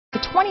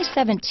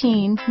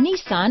2017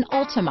 Nissan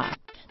Altima.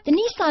 The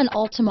Nissan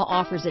Altima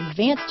offers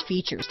advanced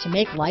features to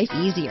make life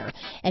easier,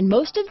 and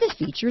most of the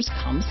features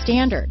come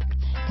standard.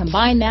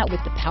 Combine that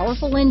with the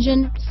powerful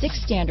engine,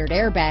 6 standard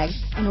airbags,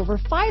 and over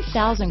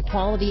 5,000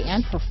 quality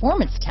and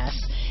performance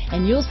tests,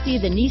 and you'll see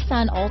the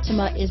Nissan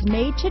Altima is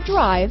made to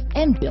drive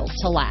and built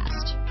to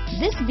last.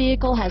 This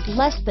vehicle has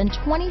less than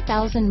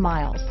 20,000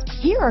 miles.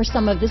 Here are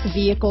some of this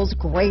vehicle's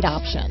great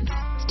options: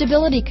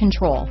 stability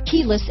control,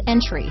 keyless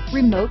entry,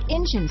 remote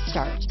engine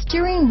start,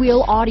 steering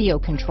wheel audio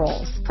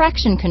controls,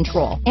 traction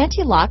control,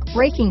 anti-lock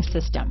braking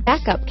system,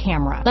 backup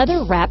camera,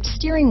 leather-wrapped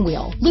steering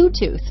wheel,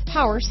 Bluetooth,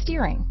 power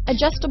steering,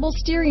 adjustable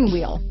steering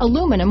wheel,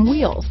 aluminum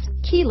wheels,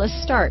 keyless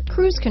start,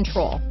 cruise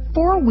control,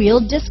 4-wheel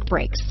disc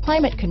brakes,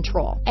 climate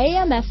control,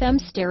 AM/FM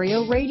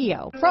stereo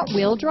radio,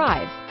 front-wheel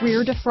drive,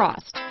 rear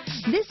defrost.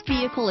 This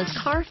vehicle is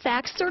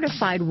Carfax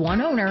certified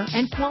one owner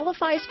and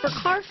qualifies for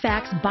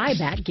Carfax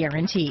buyback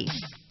guarantee.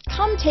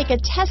 Come take a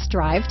test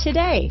drive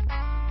today.